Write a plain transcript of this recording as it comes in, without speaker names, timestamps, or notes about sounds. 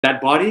That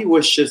body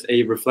was just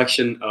a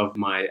reflection of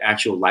my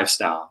actual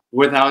lifestyle.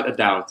 Without a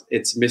doubt,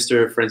 it's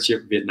Mr.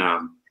 Friendship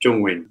Vietnam,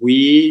 Jung Win.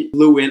 We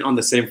flew in on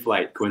the same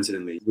flight,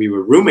 coincidentally. We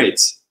were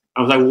roommates.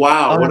 I was like,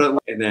 wow, what a...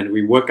 And then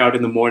we work out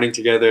in the morning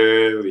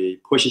together, we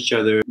push each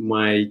other.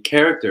 My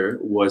character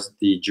was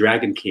the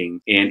Dragon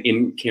King. And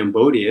in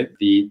Cambodia,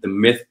 the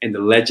myth and the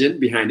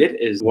legend behind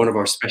it is one of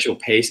our special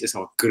pastes is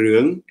called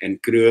Krương.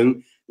 And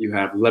Krương, you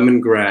have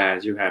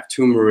lemongrass, you have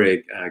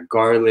turmeric,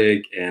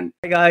 garlic, and...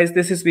 Hi guys,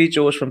 this is me,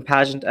 George from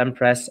Pageant,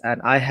 Empress, and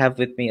I have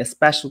with me a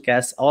special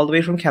guest all the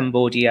way from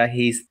Cambodia.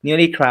 He's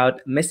newly crowned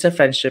Mr.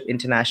 Friendship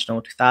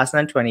International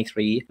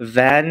 2023,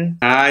 Van.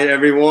 Hi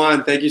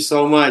everyone, thank you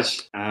so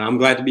much. I'm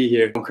glad to be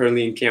here. I'm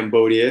currently in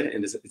Cambodia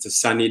and it's a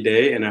sunny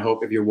day, and I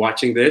hope if you're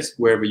watching this,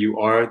 wherever you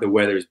are, the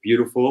weather is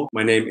beautiful.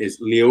 My name is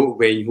Liu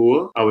Vanh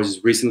Hua. I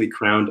was recently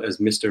crowned as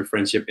Mr.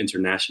 Friendship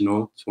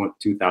International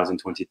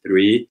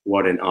 2023.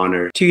 What an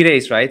honor. 2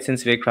 days, right,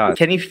 since we're crowned.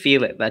 Can you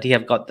feel it that you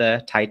have got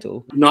the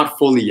title? Not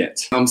fully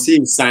yet. I'm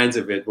seeing signs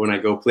of it when I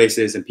go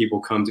places and people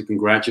come to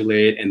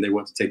congratulate and they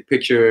want to take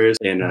pictures.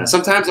 And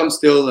sometimes I'm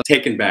still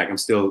taken back. I'm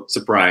still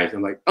surprised.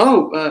 I'm like,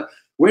 oh,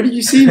 where did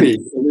you see me?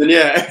 And then,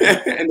 yeah,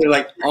 and they're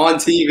like on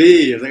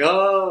TV. It's like,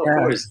 oh, yeah. Of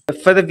course.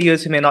 For the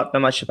viewers who may not know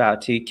much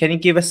about you, can you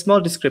give a small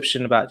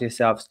description about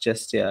yourself?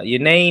 Just your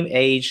name,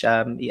 age,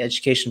 the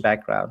education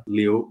background.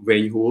 Liu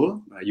Vanh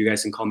Hua. You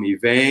guys can call me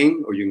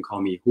Vang or you can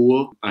call me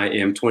Hua. I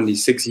am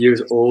 26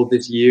 years old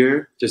this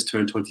year. Just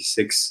turned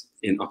 26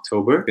 in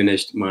October.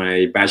 Finished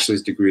my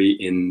bachelor's degree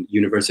in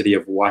University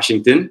of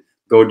Washington.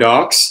 Go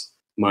Dogs.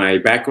 My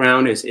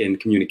background is in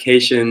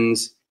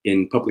communications,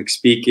 in public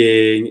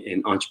speaking,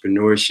 in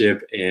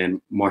entrepreneurship,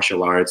 and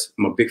martial arts.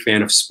 I'm a big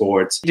fan of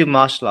sports. You do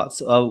martial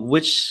arts.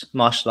 Which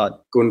martial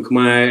art? Gun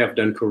Khmer, I've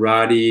done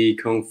karate,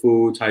 kung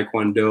fu,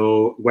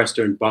 taekwondo,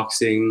 western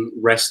boxing,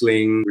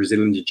 wrestling,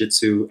 Brazilian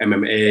jiu-jitsu,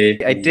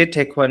 MMA. I did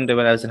taekwondo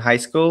when I was in high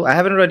school. I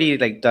haven't really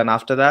done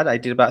after that. I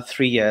did about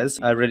 3 years.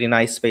 A really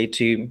nice way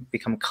to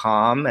become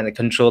calm and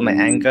control my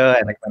anger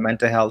and my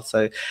mental health.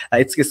 So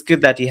it's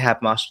good that you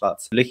have martial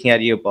arts. Looking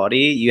at your body,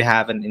 you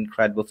have an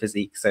incredible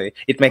physique. So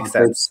it makes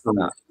sense.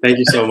 Thank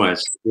you so much.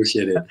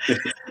 Appreciate it.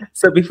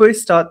 So before we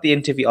start the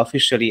interview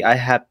officially, I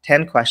have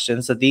 10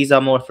 questions. So these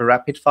are more of a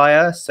rapid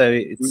fire. So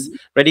it's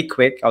really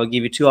quick. I'll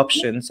give you 2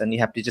 options and you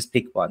have to just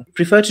pick one.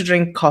 Prefer to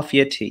drink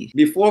coffee or tea?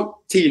 Before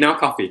tea, now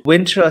coffee.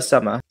 Winter or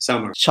summer?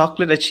 Summer.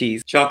 Chocolate or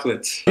cheese?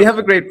 Chocolate. You have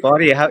a great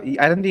body. I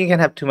don't think you can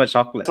have too much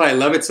chocolate. That's why I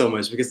love it so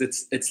much, because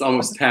it's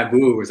almost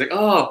taboo. It's like,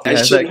 oh, I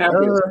shouldn't have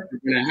it.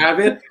 When I have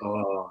it,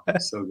 oh,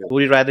 so good.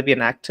 Would you rather be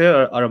an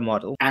actor or a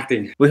model?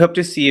 Acting. We hope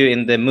to see you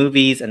in the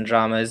movies and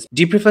dramas.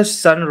 Do you prefer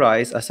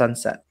sunrise or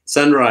sunset?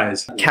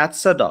 Sunrise.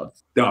 Cats or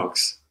dogs?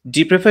 Dogs. Do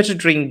you prefer to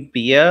drink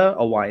beer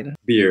or wine?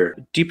 Beer.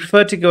 Do you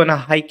prefer to go on a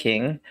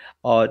hiking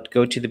or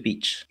go to the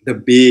beach? The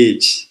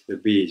beach. The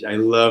beach. I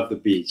love the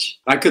beach.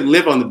 I could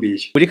live on the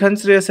beach. Would you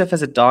consider yourself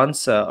as a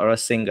dancer or a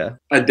singer?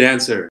 A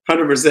dancer.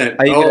 100%.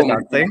 Are you good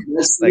at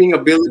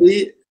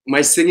dancing?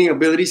 My singing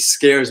ability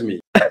scares me.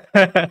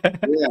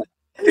 Yeah.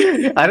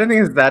 I don't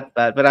think it's that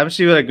bad, but I'm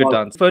sure you're a good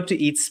dancer. Prefer to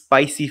eat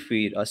spicy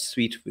food or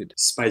sweet food?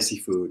 Spicy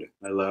food.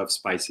 I love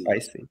spicy.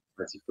 Spicy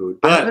Food.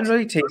 I haven't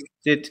really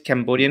tasted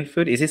Cambodian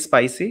food. Is it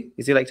spicy?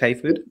 Is it like Thai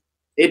food?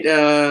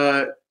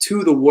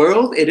 To the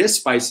world, it is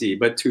spicy,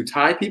 but to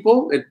Thai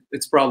people,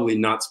 it's probably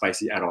not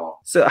spicy at all.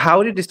 So how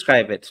would you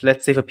describe it?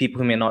 Let's say for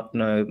people who may not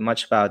know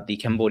much about the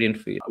Cambodian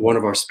food. One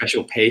of our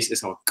special pastes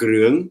is called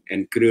Krương.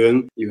 And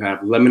Krương, you have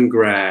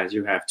lemongrass,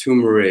 you have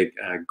turmeric,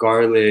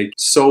 garlic,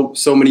 so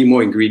many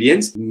more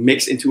ingredients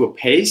mixed into a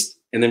paste.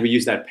 And then we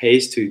use that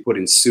paste to put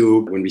in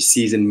soup when we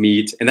season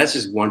meat. And that's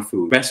just one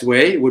food. Best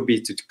way would be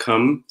to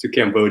come to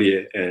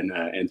Cambodia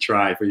and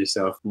try for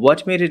yourself.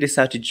 What made you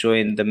decide to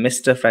join the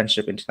Mr.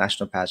 Friendship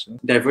International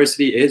pageant?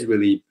 Diversity is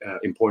really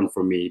important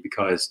for me,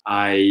 because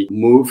I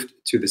moved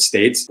to the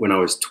States when I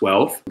was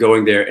 12.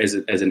 Going there as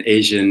an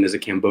Asian, as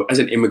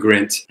an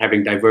immigrant,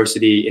 having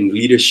diversity in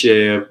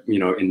leadership,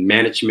 in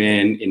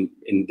management,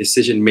 in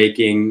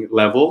decision-making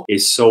level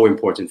is so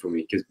important for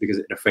me, because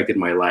it affected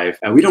my life.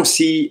 We don't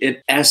see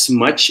it as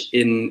much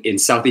in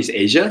Southeast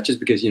Asia, just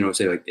because,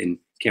 say like in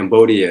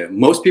Cambodia,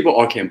 most people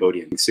are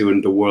Cambodian.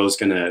 Soon the world's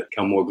gonna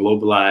become more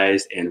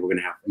globalized and we're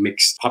gonna have a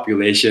mixed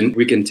population.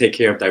 We can take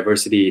care of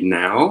diversity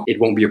now. It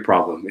won't be a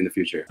problem in the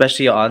future.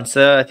 Especially your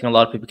answer, I think a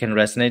lot of people can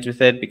resonate with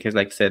it, because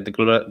like I said, the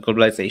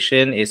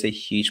globalization is a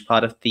huge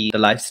part of the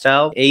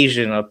lifestyle.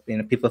 Asian or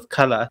people of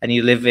color, and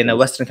you live in a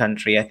Western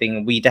country, I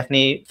think we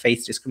definitely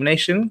face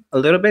discrimination a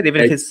little bit,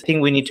 even if it's, I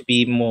think we need to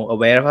be more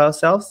aware of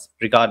ourselves,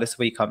 regardless of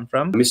where you come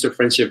from. Mr.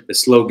 Friendship, the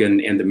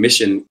slogan and the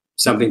mission,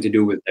 something to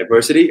do with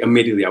diversity,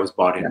 immediately I was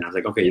bought in. I was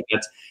like, okay,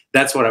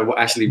 that's what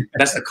that's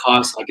the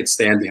cause I could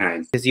stand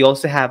behind. Because you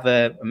also have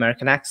an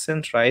American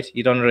accent, right?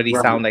 You don't really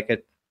sound like a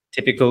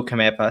typical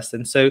Khmer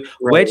person. So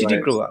where did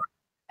you grow up?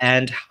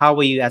 And how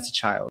were you as a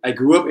child? I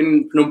grew up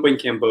in Phnom Penh,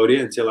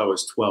 Cambodia until I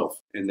was 12.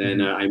 And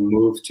then I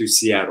moved to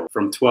Seattle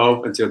from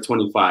 12 until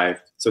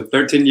 25. So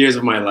 13 years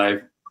of my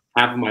life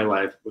half of my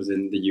life was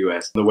in the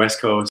US, the West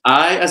Coast.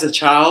 I, as a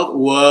child,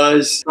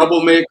 was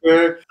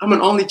troublemaker. I'm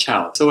an only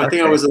child. So I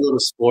think I was a little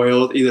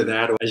spoiled, either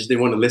that or I just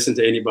didn't want to listen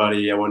to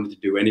anybody. I wanted to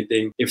do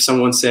anything. If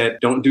someone said,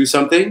 don't do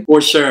something,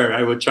 for sure,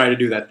 I would try to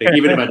do that thing.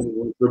 Even if I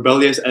was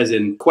rebellious, as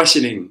in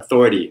questioning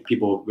authority,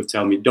 people would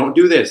tell me, don't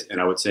do this. And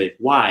I would say,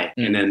 why?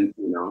 And then,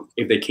 you know,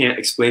 if they can't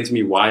explain to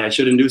me why I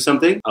shouldn't do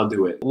something, I'll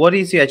do it. What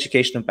is your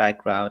educational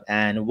background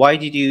and why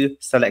did you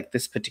select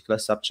this particular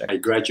subject? I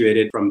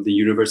graduated from the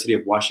University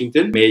of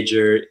Washington,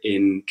 major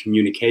in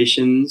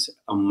communications,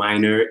 a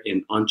minor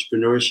in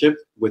entrepreneurship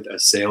with a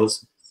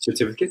sales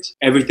certificate.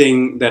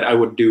 Everything that I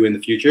would do in the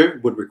future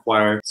would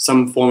require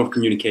some form of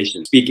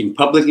communication, speaking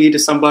publicly to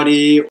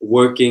somebody,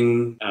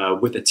 working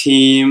with a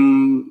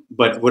team,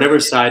 but whatever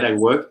side I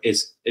work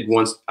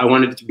I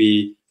wanted it to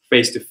be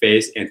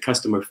face-to-face and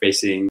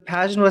customer-facing.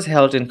 Pageant was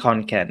held in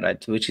Khon Kaen,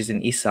 right, which is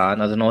in Isan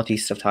or the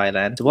northeast of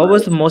Thailand. So what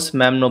was the most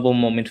memorable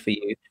moment for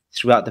you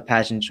throughout the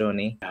pageant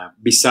journey?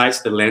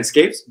 Besides the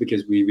landscapes,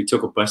 because we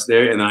took a bus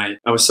there and I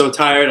was so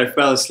tired, I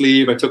fell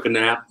asleep, I took a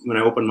nap. When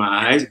I opened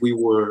my eyes, we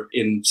were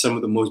in some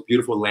of the most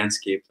beautiful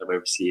landscapes I've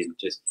ever seen.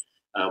 Just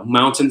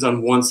mountains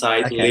on one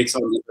side, lakes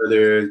on the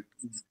other,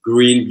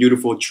 green,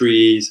 beautiful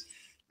trees.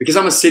 Because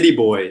I'm a city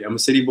boy,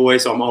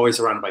 so I'm always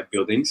surrounded by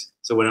buildings.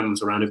 So when I'm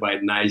surrounded by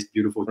nice,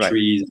 beautiful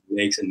trees,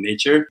 lakes, and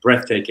nature,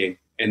 breathtaking.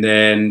 And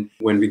then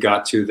when we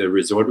got to the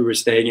resort we were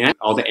staying at,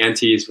 all the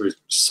aunties were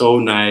so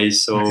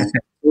nice, so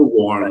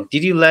warm.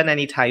 Did you learn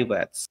any Thai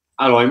words?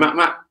 อร่อยม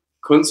าก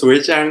ๆคนสวย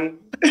จัง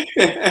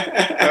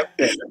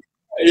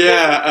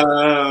Yeah,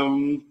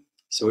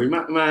 สวยม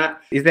าก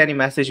ๆ Is there any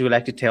message you would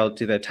like to tell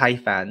to the Thai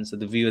fans or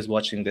the viewers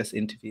watching this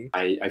interview?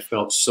 I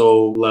felt so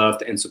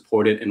loved and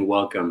supported and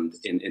welcomed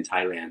in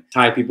Thailand.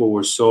 Thai people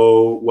were so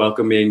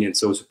welcoming and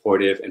so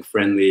supportive and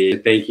friendly.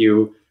 Thank you.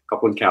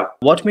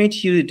 What made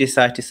you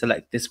decide to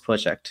select this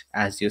project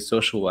as your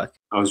social work?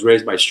 I was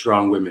raised by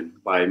strong women,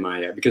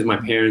 because my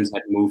parents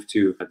had moved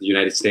to the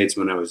United States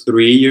when I was 4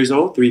 years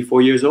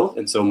old.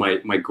 And so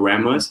my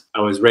grandmas,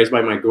 I was raised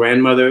by my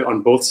grandmother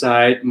on both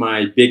sides, my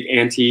big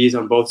aunties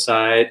on both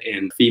sides,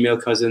 and female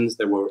cousins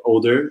that were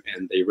older,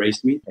 and they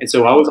raised me. And so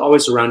I was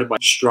always surrounded by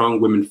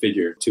strong women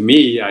figure. To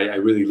me, I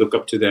really look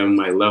up to them.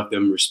 I love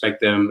them, respect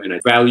them, and I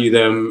value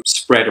them,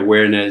 spread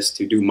awareness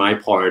to do my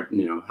part,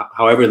 you know,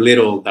 however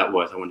little that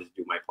was, I wanted to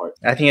do my part.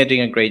 I think you're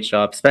doing a great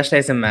job, especially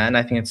as a man.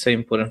 I think it's so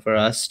important for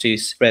us to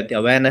spread the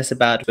awareness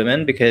about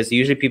women, because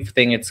usually people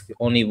think it's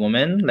only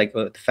women, like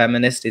the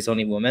feminist is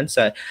only women.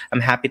 So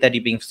I'm happy that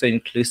you're being so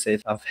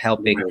inclusive of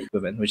helping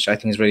women, which I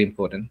think is really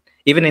important.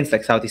 Even in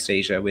like Southeast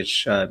Asia,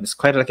 which is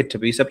quite like a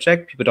taboo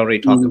subject. People don't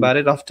really talk about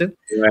it often.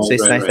 So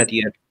it's nice that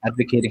you're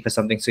advocating for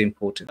something so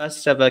important.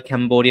 First ever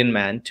Cambodian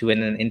man to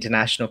win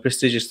an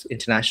prestigious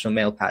international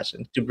male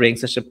pageant, to bring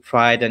such a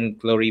pride and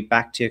glory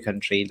back to your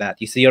country that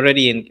you see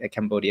already in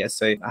Cambodia.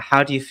 So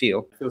how do you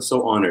feel? I feel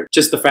so honored.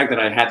 Just the fact that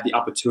I had the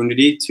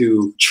opportunity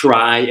to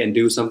try and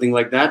do something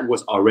like that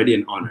was already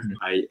an honor.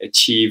 I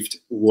achieved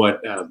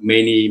what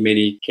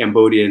many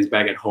Cambodians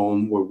back at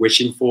home were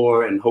wishing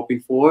for and hoping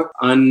for.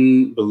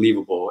 Unbelievable.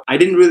 I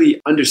didn't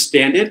really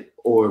understand it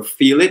or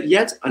feel it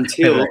yet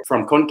until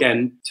from Khon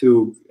Kaen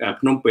to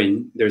Phnom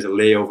Penh, there's a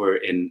layover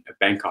in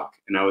Bangkok.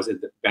 And I was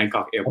at the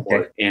Bangkok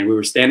airport and we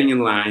were standing in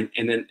line,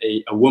 and then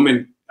a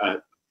woman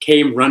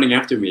came running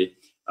after me,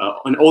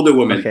 an older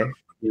woman.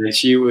 And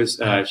she was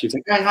like,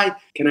 hi,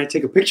 can I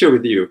take a picture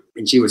with you?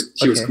 And she was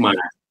Khmer.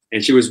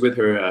 And she was with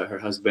her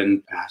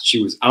husband.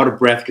 She was out of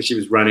breath because she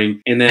was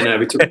running. And then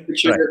we took a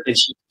picture. And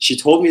she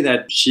told me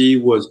that she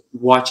was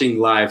watching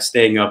live,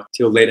 staying up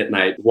till late at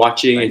night,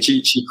 watching. And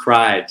she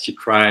cried. She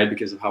cried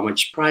because of how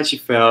much pride she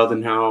felt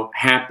and how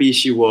happy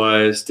she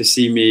was to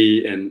see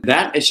me. And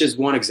that is just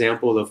one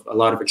example of a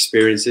lot of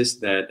experiences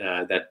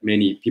that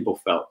many people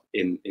felt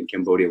in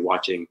Cambodia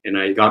watching. And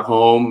I got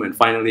home and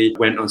finally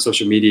went on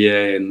social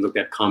media and looked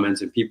at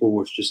comments, and people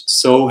were just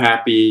so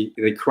happy.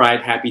 They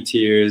cried happy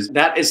tears.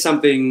 That is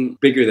something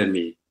bigger than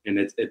me.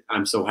 And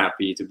I'm so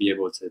happy to be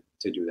able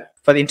to do that.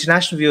 For the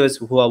international viewers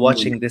who are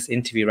watching this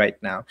interview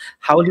right now,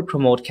 how will you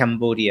promote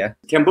Cambodia?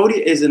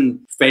 Cambodia isn't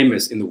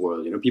famous in the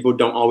world. You know, people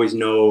don't always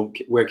know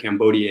where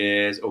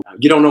Cambodia is. Or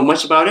you don't know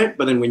much about it,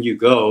 but then when you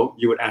go,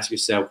 you would ask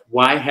yourself,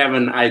 why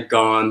haven't I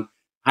gone?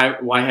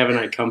 Why haven't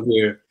I come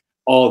here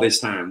all this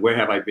time? Where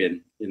have I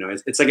been? You know,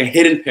 it's like a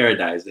hidden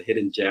paradise, a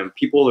hidden gem.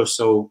 People are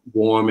so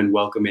warm and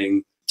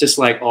welcoming, just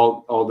like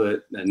all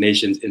the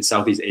nations in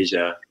Southeast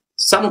Asia.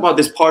 Something about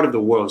this part of the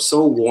world,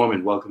 so warm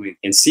and welcoming.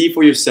 And see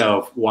for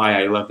yourself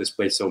why I love this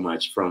place so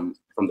much, from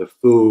the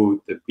food,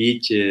 the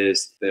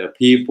beaches, the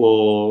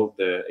people,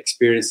 the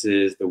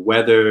experiences, the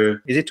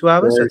weather. Is it 2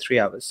 hours or 3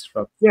 hours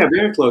from? Yeah,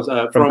 very close.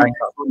 From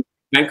Bangkok.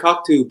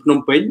 Bangkok to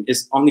Phnom Penh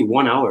is only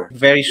 1 hour.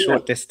 Very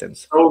short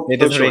distance. So, It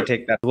so doesn't really short.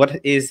 take that. What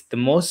is the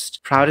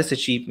most proudest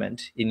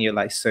achievement in your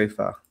life so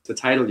far? The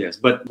title, yes,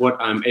 but what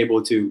I'm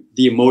able to,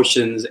 the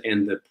emotions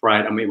and the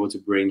pride I'm able to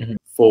bring Mhm.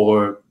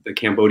 for the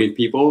Cambodian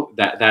people,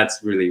 that's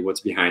really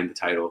what's behind the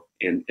title.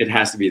 And it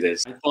has to be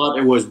this. I thought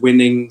it was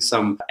winning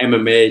some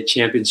MMA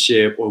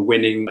championship or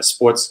winning a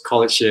sports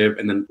scholarship.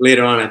 And then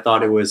later on, I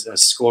thought it was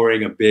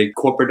scoring a big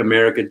corporate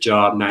America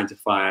job, 9 to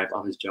 5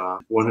 office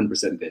job.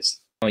 100% this.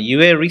 You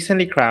were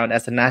recently crowned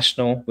as a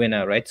national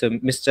winner, right? So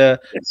Mr.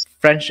 Yes.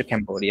 Friendship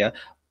Cambodia.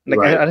 Like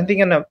Right. I don't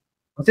think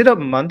was it a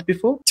month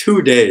before?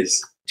 2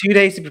 days. 2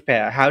 days to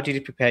prepare. How did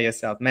you prepare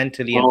yourself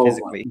mentally and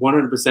physically?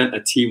 100%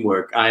 a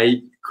teamwork.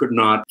 I could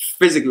not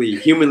physically,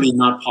 humanly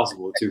not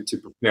possible to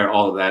prepare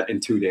all of that in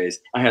 2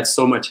 days. I had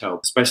so much help,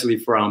 especially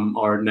from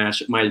our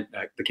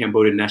the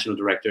Cambodian national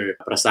director,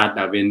 Prasad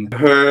Davin.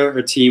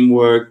 Her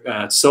teamwork,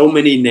 so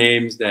many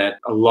names that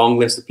a long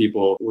list of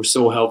people were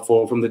so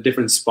helpful, from the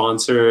different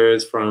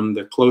sponsors, from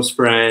the close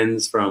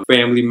friends, from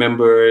family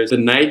members. The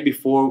night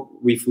before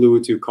we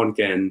flew to Khon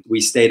Kaen, we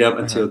stayed up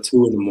until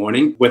 2 in the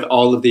morning with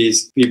all of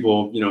these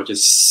people, you know,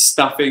 just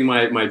stuffing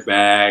my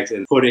bags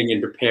and putting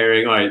and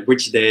preparing. All right,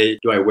 which day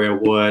do I wear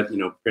what? You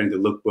know, preparing the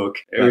lookbook.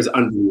 It was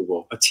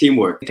unbelievable. A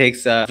teamwork. It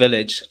takes a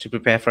village to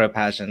prepare for a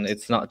pageant.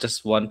 It's not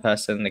just one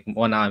person, like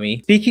one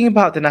army. Speaking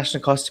about the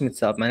national costume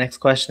itself, my next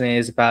question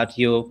is about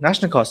your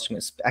national costume.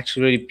 It's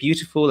actually really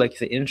beautiful, like you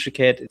said,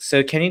 intricate.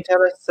 So can you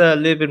tell us a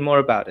little bit more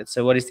about it?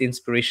 So what is the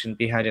inspiration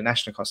behind your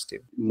national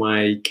costume?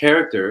 My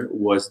character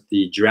was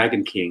the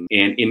Dragon King.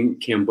 And in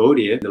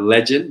Cambodia, the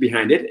legend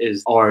behind it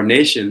is our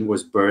nation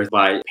was birthed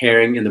by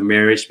pairing in the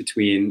marriage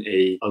between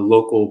a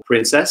local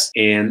princess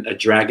and a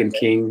dragon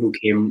king who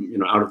came, you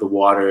know, out of the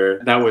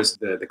water. That was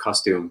the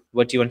costume.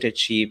 What do you want to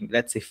achieve,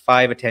 let's say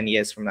 5 or 10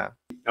 years from now?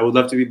 I would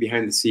love to be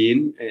behind the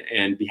scene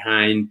and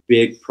behind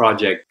big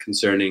project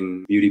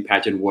concerning beauty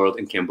pageant world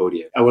in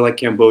Cambodia. I would like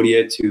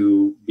Cambodia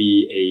to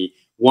be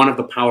one of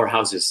the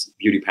powerhouses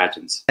beauty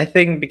pageants. I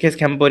think because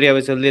Cambodia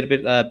was a little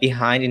bit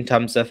behind in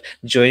terms of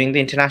joining the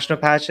international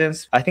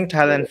pageants. I think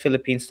Thailand and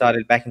Philippines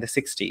started back in the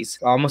 60s,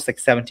 almost like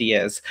 70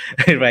 years,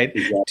 right,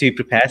 Exactly. to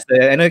prepare.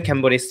 So I know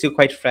Cambodia is still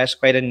quite fresh,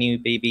 quite a new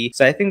baby.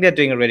 So I think they're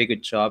doing a really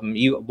good job.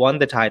 You won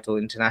the title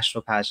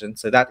international pageant.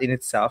 So that in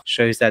itself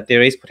shows that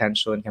there is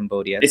potential in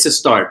Cambodia. It's a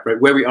start, right?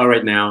 Where we are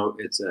right now,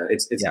 it's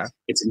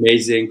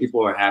amazing.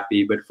 People are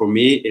happy. But for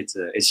me,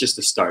 it's just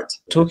a start.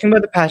 Talking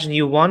about the pageant,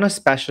 you won a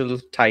special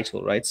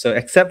title, right? So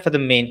except for the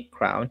main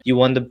crown, you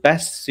won the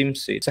best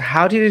swimsuit. So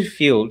how did it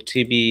feel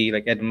to be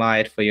like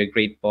admired for your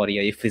great body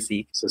or your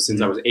physique? So since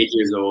I was 8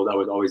 years old, I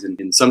was always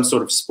in some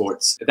sort of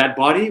sports. That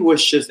body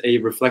was just a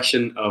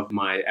reflection of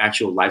my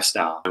actual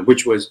lifestyle,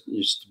 which was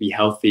just to be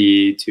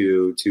healthy,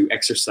 to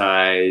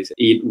exercise,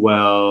 eat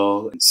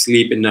well,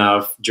 sleep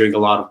enough, drink a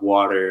lot of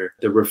water.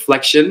 The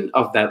reflection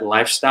of that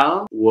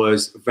lifestyle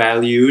was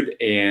valued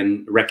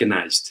and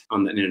recognized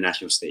on the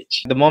international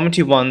stage. The moment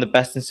you won the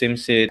best in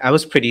swimsuit, I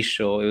was pretty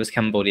sure it was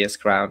Cambodia's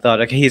crown.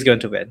 Thought, okay, he's going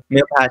to win.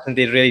 Male pageant,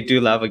 they really do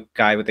love a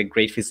guy with a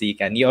great physique,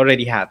 and you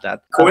already had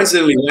that.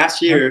 Coincidentally,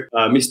 last year,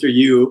 Mr.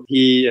 Yu,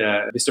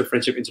 Mr.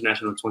 Friendship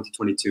International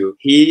 2022,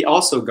 he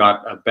also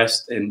got a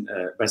best in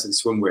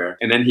swimwear,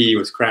 and then he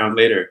was crowned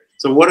later.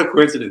 So what a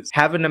coincidence.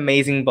 Have an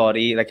amazing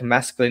body, like a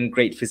masculine,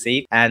 great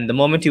physique. And the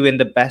moment you win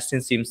the best in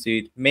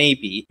swimsuit,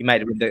 maybe you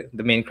might win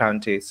the main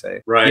crown too. So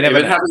right. If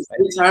it happens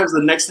 3 times,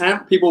 the next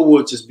time people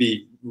will just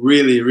be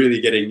really,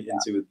 really getting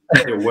into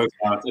their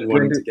workout and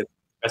wanting to get the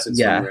best in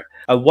swimwear.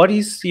 What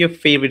is your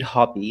favorite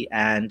hobby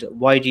and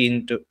why do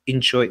you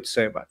enjoy it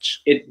so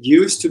much? It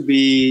used to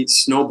be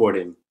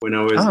snowboarding when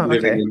I was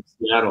living in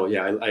Seattle.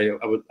 Yeah,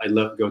 I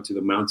love to go to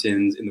the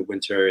mountains in the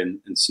winter and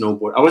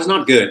snowboard. I was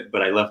not good,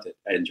 but I loved it.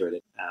 I enjoyed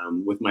it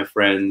with my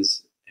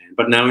friends.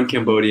 But now in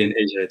Cambodia and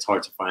Asia, it's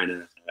hard to find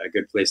a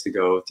good place to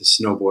go to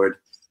snowboard.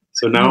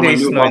 So now my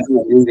new hobby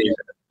is reading.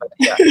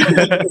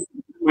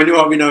 My new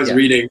hobby now is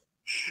reading.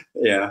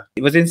 Yeah.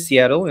 It was in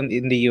Seattle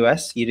in the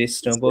US. You did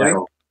snowboarding?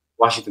 Seattle.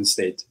 Washington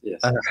State, yes.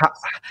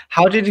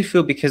 How did you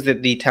feel? Because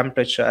the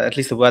temperature, at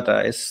least the weather,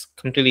 is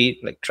completely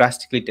like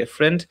drastically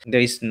different. There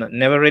is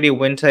never really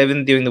winter.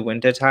 Even during the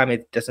winter time,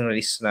 it doesn't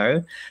really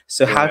snow.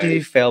 So how did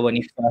you feel when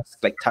you first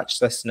like touched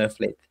the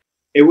snowflake?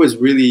 It was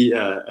really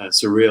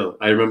surreal.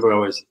 I remember I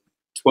was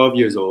 12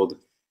 years old,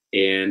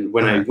 and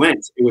when I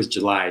went, it was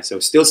July, so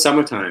still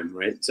summertime,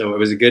 right? So it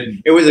was a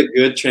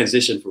good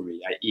transition for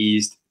me. I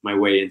eased my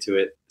way into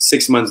it.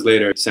 6 months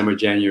later, December,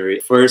 January,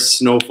 first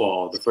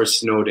snowfall, the first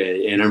snow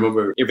day. And I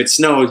remember if it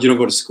snows, you don't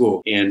go to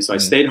school. And so I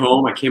stayed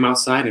home, I came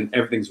outside and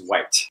everything's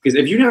white. Because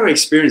if you never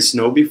experienced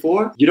snow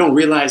before, you don't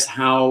realize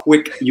how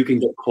quick you can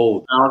get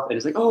cold out. And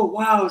it's like, oh,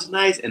 wow, it's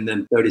nice. And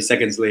then 30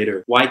 seconds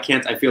later, why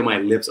can't I feel my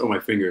lips or my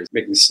fingers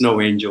making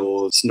snow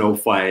angels, snow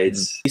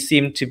fights? You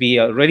seem to be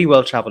a really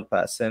well-traveled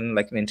person,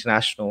 like an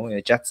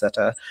international jet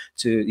setter.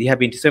 You have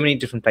been to so many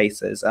different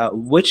places.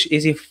 Which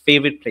is your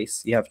favorite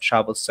place you have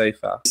traveled so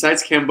far?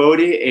 Besides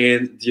Cambodia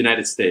and the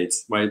United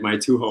States, my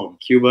two home.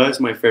 Cuba is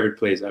my favorite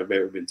place I've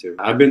ever been to.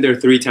 I've been there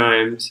 3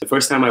 times. The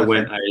first time I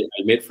went, I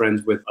made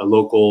friends with a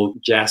local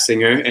jazz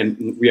singer,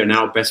 and we are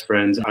now best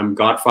friends. I'm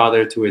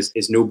godfather to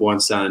his newborn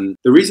son.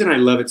 The reason I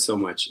love it so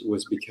much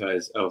was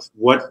because of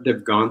what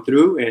they've gone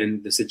through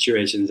and the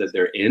situations that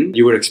they're in.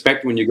 You would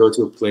expect when you go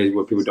to a place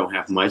where people don't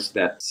have much,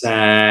 that's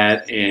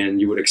sad,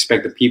 and you would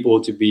expect the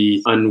people to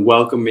be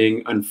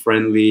unwelcoming,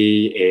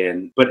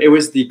 unfriendly, but it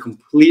was the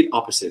complete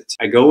opposite.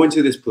 I go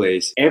into this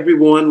place,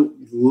 everyone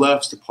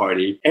loves to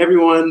party,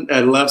 everyone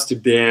loves to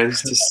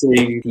dance, to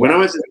sing. When I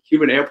was at the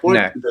Cuban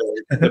airport,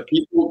 the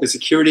people, the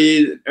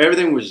security,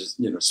 everything was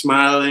just,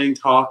 smiling,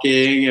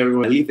 talking.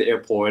 Everyone. I leave the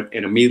airport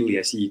and immediately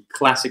I see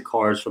classic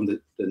cars from the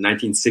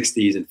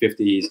 1960s and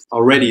 50s.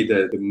 Already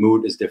the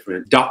mood is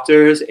different.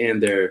 Doctors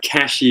and their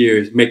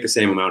cashiers make the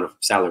same amount of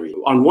salary.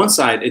 On one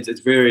side,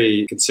 it's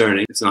very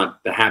concerning. It's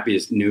not the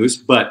happiest news.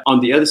 But on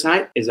the other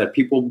side is that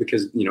people,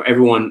 because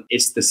everyone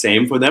is the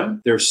same for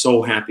them, they're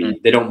so happy.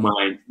 They don't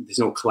mind. There's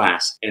no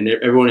class. And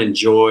everyone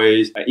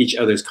enjoys each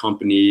other's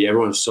company.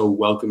 Everyone's so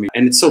welcoming.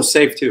 And it's so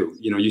safe too.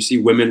 You see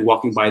women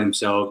walking by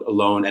themselves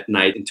alone at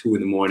night and 2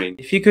 in the morning.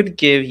 If you could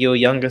give your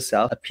younger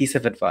self a piece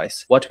of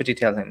advice, what would you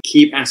tell him?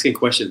 Keep asking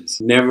questions.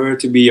 Never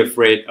to be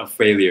afraid of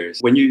failures.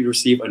 When you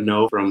receive a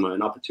no from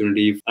an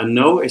opportunity, a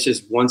no is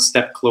just one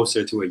step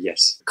closer to a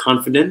yes.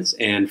 Confidence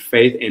and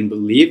faith and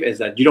belief is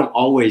that you don't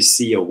always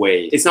see a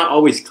way. It's not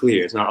always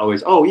clear. It's not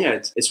always, oh yeah,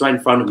 it's right in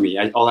front of me.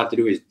 All I have to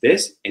do is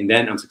this and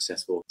then I'm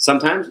successful.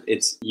 Sometimes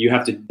you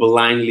have to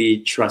blindly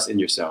trust in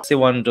yourself. Say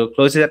one door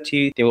closes up to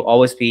you, there will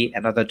always be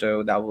another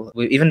door that will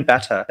be even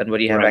better than what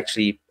you have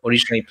actually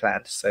originally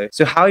planned. So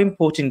how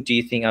important do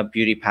you think are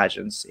beauty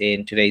pageants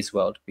in today's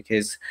world?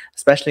 Because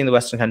especially in the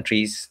Western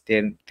countries,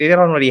 they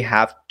don't really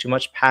have too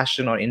much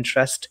passion or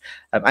interest.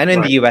 I know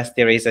in the US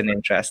there is an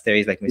interest, there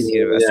is like Miss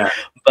Universe,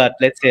 but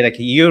let's say like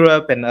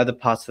Europe and other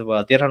parts of the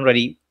world, they don't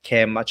really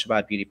care much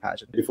about beauty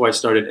pageant. Before I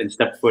started and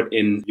stepped foot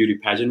in beauty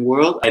pageant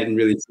world, I didn't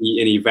really see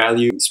any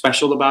value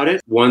special about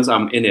it. Once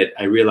I'm in it,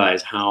 I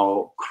realize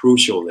how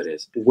crucial it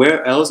is.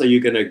 Where else are you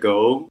going to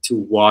go to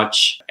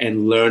watch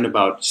and learn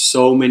about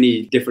so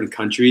many different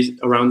countries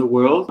around the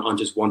world on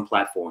just one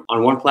platform?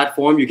 On one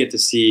platform, you get to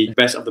see the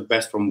best of the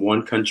best from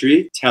one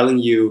country, telling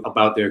you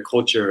about their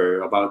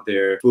culture, about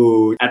their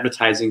food,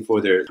 advertising for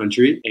their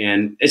country.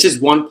 And it's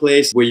just one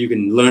place where you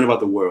can learn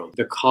about the world,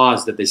 the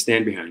cause that they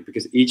stand behind,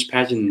 because each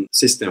pageant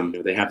system,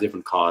 they have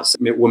different causes,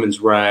 women's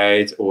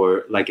rights,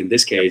 or like in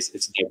this case,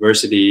 it's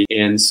diversity.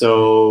 And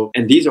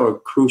these are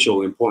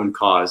crucial, important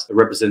causes, the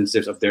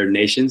representatives of their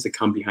nations that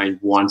come behind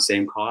one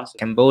same cause.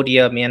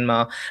 Cambodia,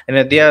 Myanmar,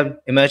 and they are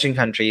emerging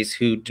countries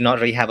who do not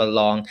really have a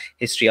long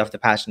history of the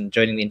pageant,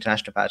 joining the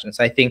international pageant.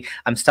 So I think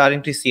I'm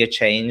starting to see a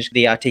change.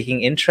 They are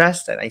taking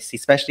interest, and I see,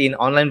 especially in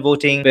online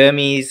voting,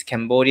 Burmese,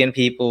 Cambodian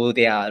people,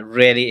 they are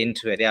really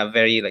into it. They are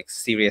very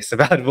serious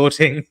about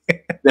voting.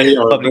 They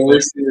are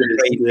very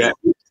serious.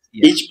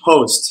 Each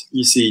post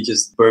you see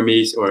just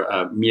Burmese or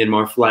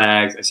Myanmar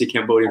flags. I see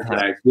Cambodian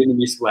flags,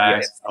 Vietnamese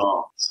flags.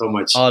 Oh, so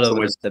much. All so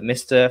over. much. The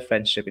Mr.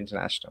 Friendship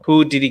International.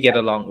 Who did you get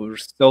along with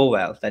so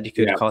well that you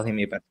could call him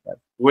your best friend?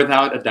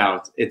 Without a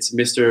doubt, it's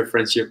Mr.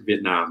 Friendship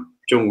Vietnam.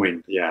 Jung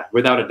Wing,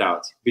 without a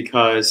doubt,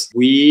 because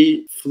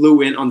we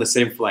flew in on the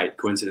same flight.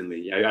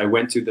 Coincidentally, I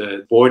went to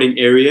the boarding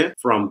area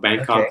from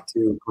Bangkok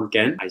to Phnom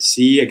Penh. I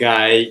see a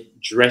guy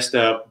dressed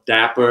up,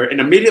 dapper, and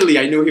immediately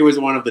I knew he was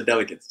one of the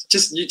delegates.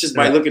 Just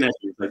by looking at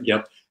you, like,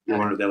 yep. You're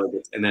one of the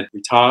delegates. And then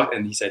we talked,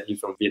 and he said he's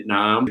from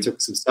Vietnam. We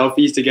took some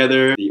selfies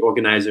together. The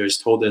organizers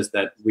told us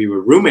that we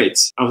were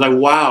roommates. I was like,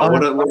 wow,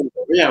 what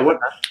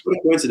a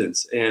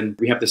coincidence. And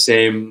we have the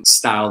same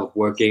style of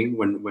working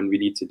when we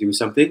need to do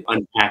something,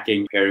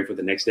 unpacking, preparing for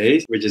the next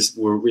days.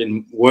 We're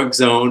in work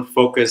zone,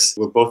 focus.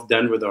 We're both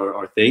done with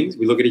our things.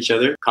 We look at each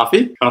other.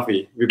 Coffee.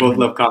 We both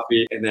love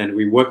coffee. And then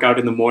we work out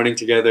in the morning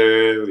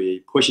together.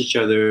 We push each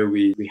other.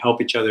 We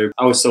help each other.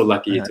 I was so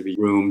lucky to be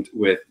roomed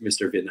with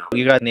Mr. Vietnam.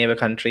 You got neighbor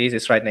countries.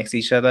 It's right next to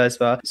each other as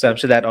well. So I'm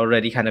sure that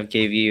already kind of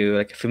gave you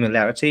like a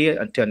familiarity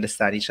to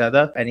understand each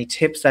other. Any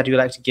tips that you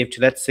like to give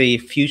to, let's say,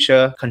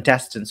 future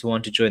contestants who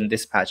want to join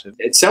this pageant?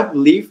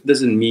 Self-belief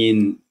doesn't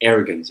mean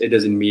arrogance. It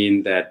doesn't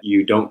mean that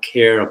you don't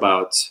care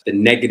about the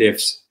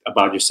negatives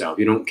about yourself.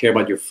 You don't care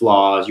about your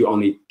flaws. You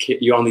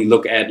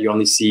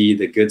only see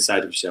the good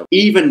side of yourself.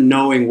 Even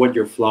knowing what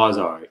your flaws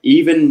are,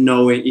 even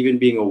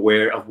being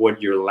aware of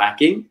what you're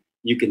lacking,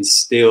 you can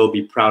still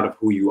be proud of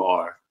who you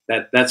are.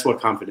 That's what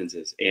confidence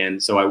is.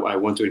 And so I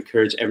want to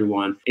encourage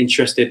everyone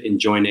interested in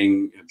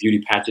joining beauty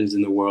pageants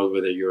in the world,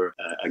 whether you're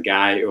a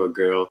guy or a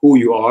girl, who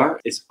you are,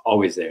 it's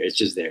always there. It's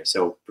just there.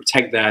 So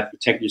protect that,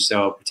 protect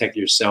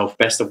yourself.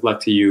 Best of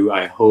luck to you.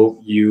 I hope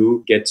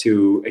you get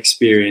to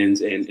experience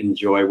and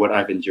enjoy what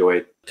I've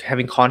enjoyed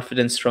having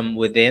confidence from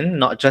within,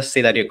 not just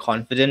say that you're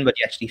confident, but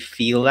you actually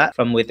feel that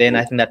from within.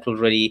 I think that will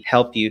really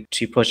help you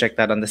to project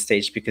that on the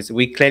stage, because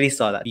we clearly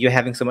saw that you're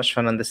having so much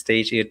fun on the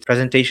stage. Your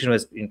presentation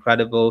was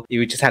incredible.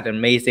 You just had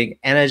amazing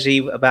energy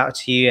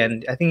about you,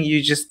 and I think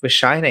you just were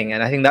shining.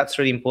 And I think that's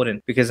really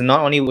important, because not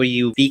only were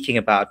you speaking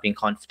about being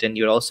confident,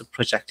 you're also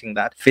projecting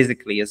that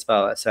physically as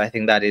well. So I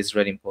think that is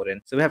really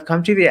important. So we have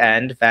come to the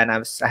end, Van.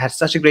 I had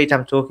such a great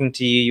time talking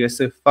to you. You were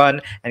so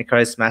fun and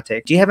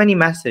charismatic. Do you have any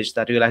message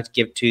that you would like to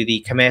give to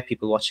the Khmer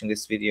people watching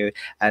this video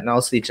and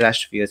also the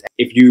international viewers?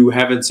 If you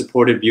haven't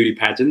supported beauty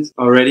pageants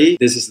already,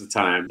 this is the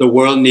time. The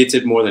world needs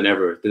it more than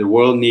ever. The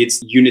world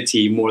needs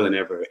unity more than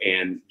ever.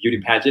 And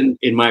beauty pageant,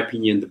 in my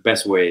opinion, the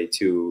best way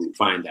to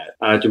find that.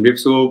 ជំរាប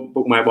សួរ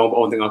ពុកម៉ែបងប្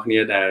អូនទាំងអស់គ្នា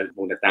ដែលប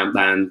ងតែតាម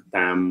ដាន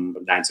តាមប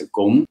ណ្ដាញសង្គ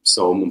ម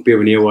សូមអំពាវ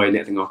នាវឲ្យអ្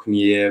នកទាំងអស់គ្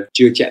នា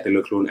ជឿជាក់ទៅ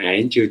លើខ្លួនឯ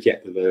ង ជឿជាក់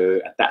ទៅលើ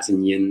អត្តស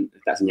ញ្ញា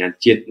ណ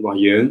ជាតិរបស់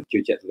យើង ជឿ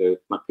ជាក់ទៅលើ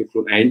សមត្ថភាពខ្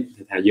លួនឯង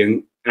ថាយើង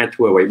អាចធ្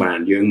វើអ្វីបាន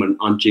យើងមិន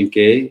អន់ជាង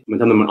គេ មិន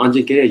ថាមិនអន់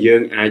ជាងគេ យើ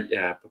ងអាច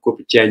ប្រកួត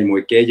ប្រជែងជាមួ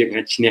យគេ យើង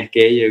អាចឈ្នះ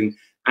គេ យើង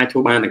អាចធ្វើ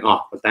បានទាំងអ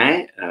ស់ប៉ុន្តែ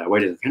អ្វី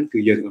ដែលសំខាន់គឺ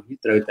យើងទាំងអស់គ្នា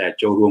ត្រូវតែ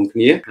ចូលរួមគ្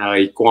នាហើយ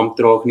គាំ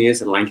ទ្រគ្នា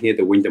ស្រឡាញ់គ្នា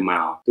ទៅវិញទៅម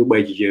កទោះបី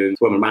ជាយើង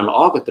ធ្វើមិនបានល្អ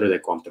ក៏ត្រូវតែ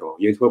គាំទ្រ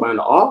យើងធ្វើបាន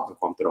ល្អក៏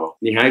គាំទ្រ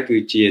នេះហើយគឺ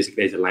ជាសេចក្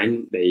តីស្រឡាញ់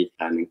ដែល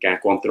នឹងការ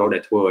គាំទ្រដែ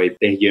លធ្វើឲ្យប្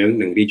រទេសយើង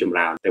នឹងរីកចម្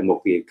រើនទៅមុខ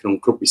ក្នុង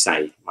គ្រប់វិស័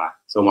យបាទ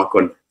សូមអរ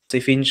គុណ So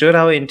if you enjoyed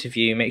our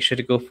interview, make sure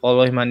to go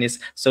follow him on his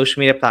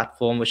social media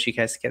platform, which you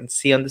guys can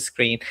see on the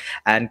screen,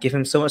 and give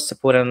him so much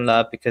support and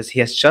love, because he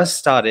has just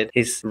started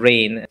his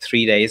reign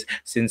 3 days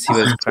since he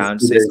was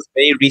crowned. So it's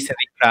very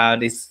recently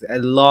crowned. It's a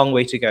long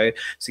way to go.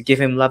 So give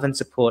him love and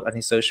support on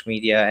his social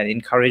media and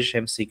encourage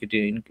him so he could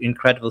do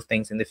incredible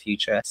things in the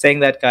future. Saying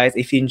that, guys,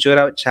 if you enjoyed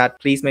our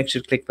chat, please make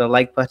sure to click the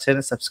like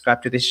button,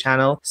 subscribe to this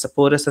channel,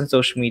 support us on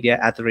social media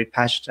at the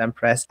Pageant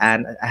Empress.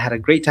 And I had a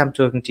great time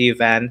talking to you,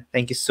 Van.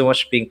 Thank you so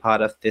much for being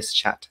part of this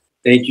chat.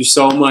 Thank you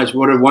so much.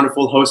 What a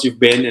wonderful host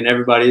you've been. And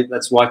everybody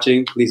that's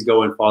watching, please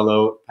go and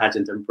follow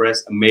Pageant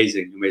Empress.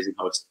 Amazing, amazing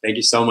host. Thank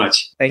you so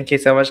much. Thank you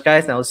so much,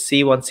 guys. And I'll see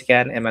you once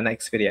again in my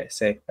next video.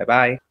 So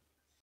bye-bye.